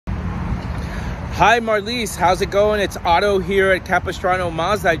Hi Marlise, how's it going? It's Otto here at Capistrano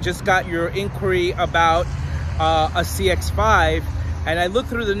Mazda. I just got your inquiry about a CX5 and I looked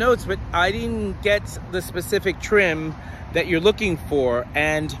through the notes, but I didn't get the specific trim that you're looking for.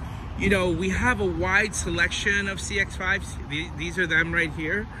 And you know, we have a wide selection of CX5s. These are them right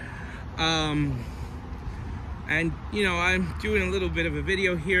here. And you know, I'm doing a little bit of a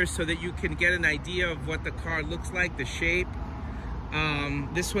video here so that you can get an idea of what the car looks like, the shape.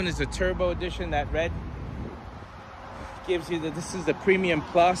 This one is a turbo edition. That red gives you this is the premium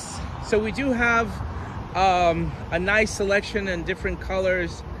plus. So we do have a nice selection and different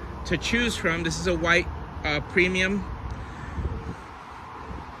colors to choose from. This is a white premium.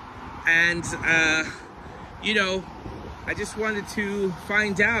 And you know, I just wanted to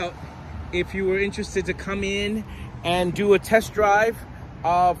find out if you were interested to come in and do a test drive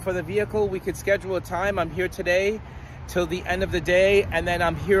for the vehicle. We could schedule a time. I'm here today till the end of the day, and then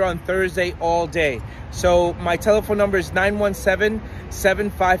I'm here on Thursday all day. So my telephone number is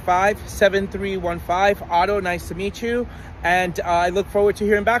 917-755-7315. Otto, nice to meet you, and I look forward to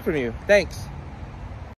hearing back from you. Thanks.